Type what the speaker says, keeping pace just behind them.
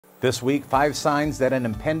This week, 5 signs that an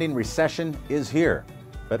impending recession is here,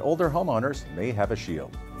 but older homeowners may have a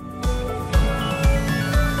shield.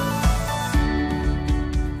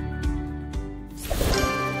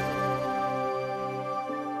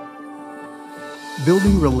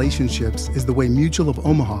 Building relationships is the way Mutual of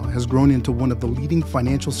Omaha has grown into one of the leading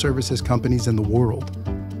financial services companies in the world.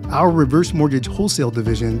 Our reverse mortgage wholesale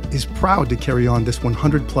division is proud to carry on this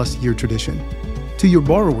 100-plus year tradition. To your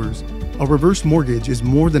borrowers, a reverse mortgage is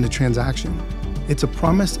more than a transaction. It's a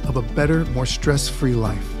promise of a better, more stress-free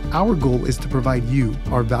life. Our goal is to provide you,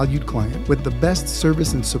 our valued client, with the best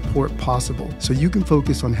service and support possible so you can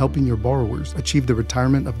focus on helping your borrowers achieve the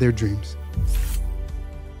retirement of their dreams.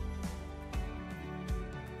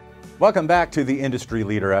 Welcome back to the Industry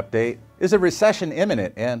Leader Update. Is a recession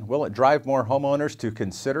imminent, and will it drive more homeowners to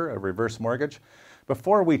consider a reverse mortgage?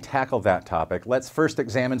 Before we tackle that topic, let's first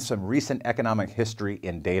examine some recent economic history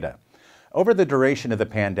in data. Over the duration of the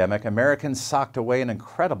pandemic, Americans socked away an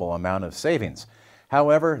incredible amount of savings.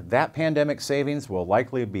 However, that pandemic savings will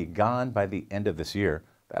likely be gone by the end of this year,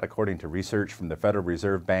 that according to research from the Federal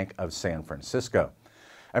Reserve Bank of San Francisco.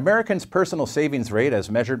 Americans' personal savings rate, as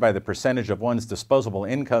measured by the percentage of one's disposable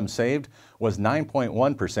income saved, was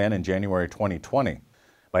 9.1% in January 2020.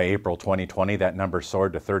 By April 2020, that number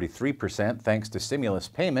soared to 33% thanks to stimulus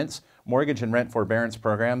payments, mortgage and rent forbearance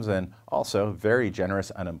programs, and also very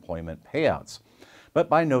generous unemployment payouts. But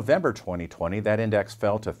by November 2020, that index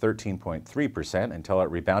fell to 13.3% until it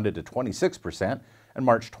rebounded to 26% in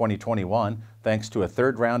March 2021, thanks to a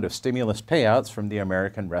third round of stimulus payouts from the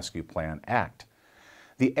American Rescue Plan Act.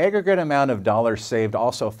 The aggregate amount of dollars saved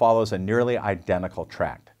also follows a nearly identical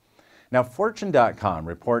track. Now, Fortune.com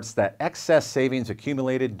reports that excess savings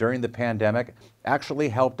accumulated during the pandemic actually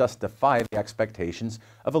helped us defy the expectations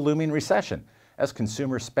of a looming recession, as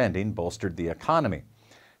consumer spending bolstered the economy.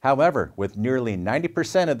 However, with nearly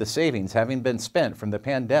 90% of the savings having been spent from the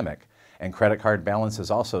pandemic and credit card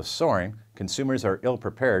balances also soaring, consumers are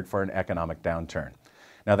ill-prepared for an economic downturn.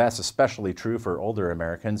 Now, that's especially true for older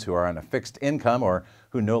Americans who are on a fixed income or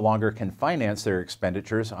who no longer can finance their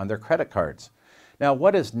expenditures on their credit cards. Now,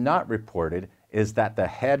 what is not reported is that the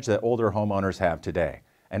hedge that older homeowners have today,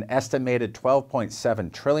 an estimated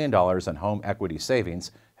 $12.7 trillion in home equity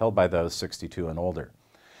savings held by those 62 and older.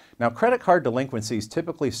 Now, credit card delinquencies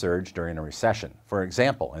typically surge during a recession. For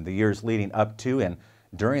example, in the years leading up to and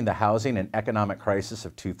during the housing and economic crisis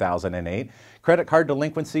of 2008, credit card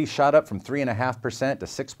delinquency shot up from 3.5% to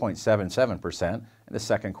 6.77% in the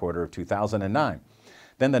second quarter of 2009.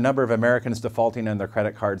 Then the number of Americans defaulting on their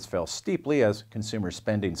credit cards fell steeply as consumer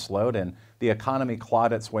spending slowed and the economy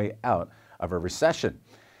clawed its way out of a recession.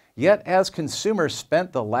 Yet as consumers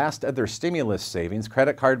spent the last of their stimulus savings,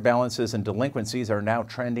 credit card balances and delinquencies are now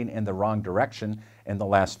trending in the wrong direction in the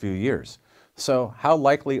last few years. So how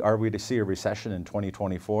likely are we to see a recession in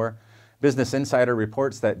 2024? Business Insider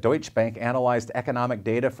reports that Deutsche Bank analyzed economic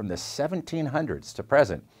data from the 1700s to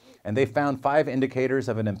present, and they found 5 indicators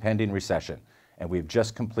of an impending recession. And we've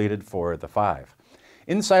just completed 4 of the 5.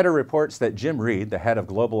 Insider reports that Jim Reed, the head of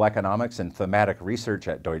global economics and thematic research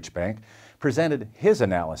at Deutsche Bank, presented his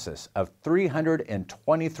analysis of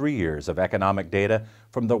 323 years of economic data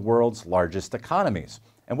from the world's largest economies.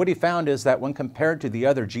 And what he found is that when compared to the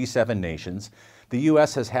other G7 nations, the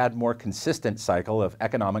U.S. has had more consistent cycle of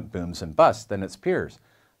economic booms and busts than its peers,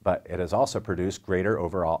 but it has also produced greater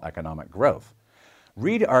overall economic growth.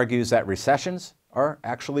 Reed argues that recessions are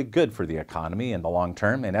actually good for the economy in the long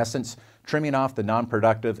term, in essence, trimming off the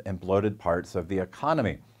non-productive and bloated parts of the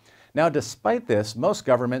economy. Now, despite this, most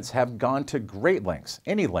governments have gone to great lengths,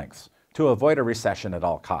 any lengths, to avoid a recession at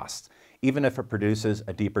all costs, even if it produces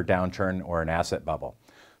a deeper downturn or an asset bubble.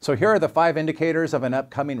 So here are the 5 indicators of an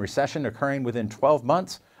upcoming recession occurring within 12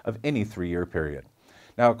 months of any 3-year period.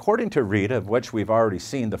 Now, according to Reed, of which we've already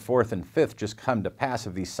seen the 4th and 5th just come to pass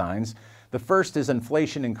of these signs, the first is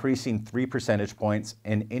inflation increasing 3 percentage points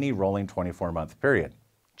in any rolling 24-month period.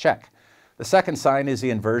 Check. The second sign is the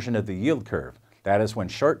inversion of the yield curve. That is when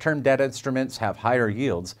short-term debt instruments have higher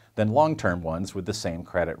yields than long-term ones with the same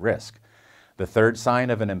credit risk. The third sign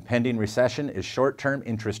of an impending recession is short-term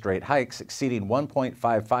interest rate hikes exceeding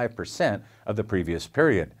 1.55% of the previous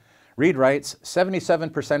period. Reed writes,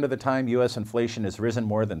 77% of the time U.S. inflation has risen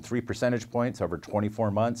more than 3 percentage points over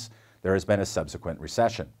 24 months, there has been a subsequent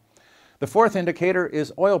recession. The fourth indicator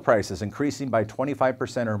is oil prices increasing by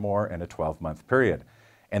 25% or more in a 12-month period.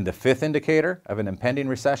 And the fifth indicator of an impending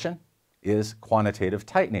recession is quantitative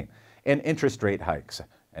tightening and interest rate hikes,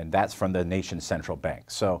 and that's from the nation's central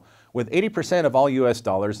bank. So with 80% of all U.S.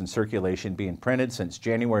 dollars in circulation being printed since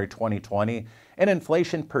January 2020 and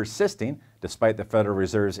inflation persisting despite the Federal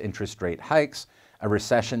Reserve's interest rate hikes, A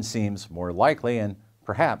recession seems more likely, and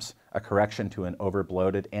perhaps a correction to an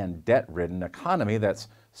overbloated and debt-ridden economy that's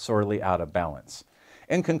sorely out of balance.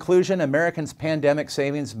 In conclusion, Americans' pandemic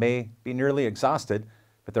savings may be nearly exhausted,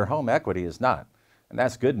 but their home equity is not. And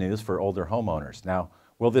that's good news for older homeowners. Now,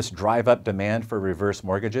 will this drive up demand for reverse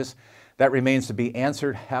mortgages? That remains to be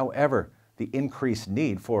answered. However, the increased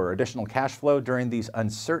need for additional cash flow during these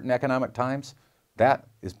uncertain economic times, that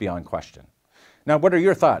is beyond question. Now, what are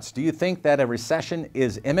your thoughts? Do you think that a recession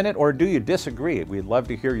is imminent, or do you disagree? We'd love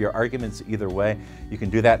to hear your arguments either way. You can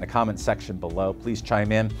do that in the comments section below. Please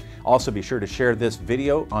chime in. Also, be sure to share this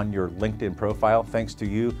video on your LinkedIn profile. Thanks to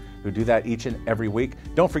you who do that each and every week.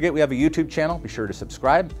 Don't forget we have a YouTube channel. Be sure to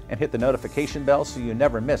subscribe and hit the notification bell so you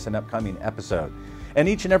never miss an upcoming episode. And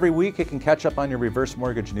each and every week, you can catch up on your reverse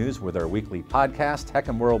mortgage news with our weekly podcast,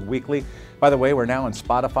 HECM World Weekly. By the way, we're now on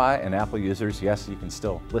Spotify, and Apple users, yes, you can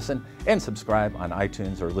still listen and subscribe on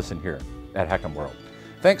iTunes or listen here at HECM World.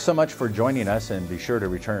 Thanks so much for joining us, and be sure to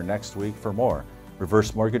return next week for more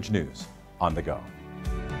reverse mortgage news on the go.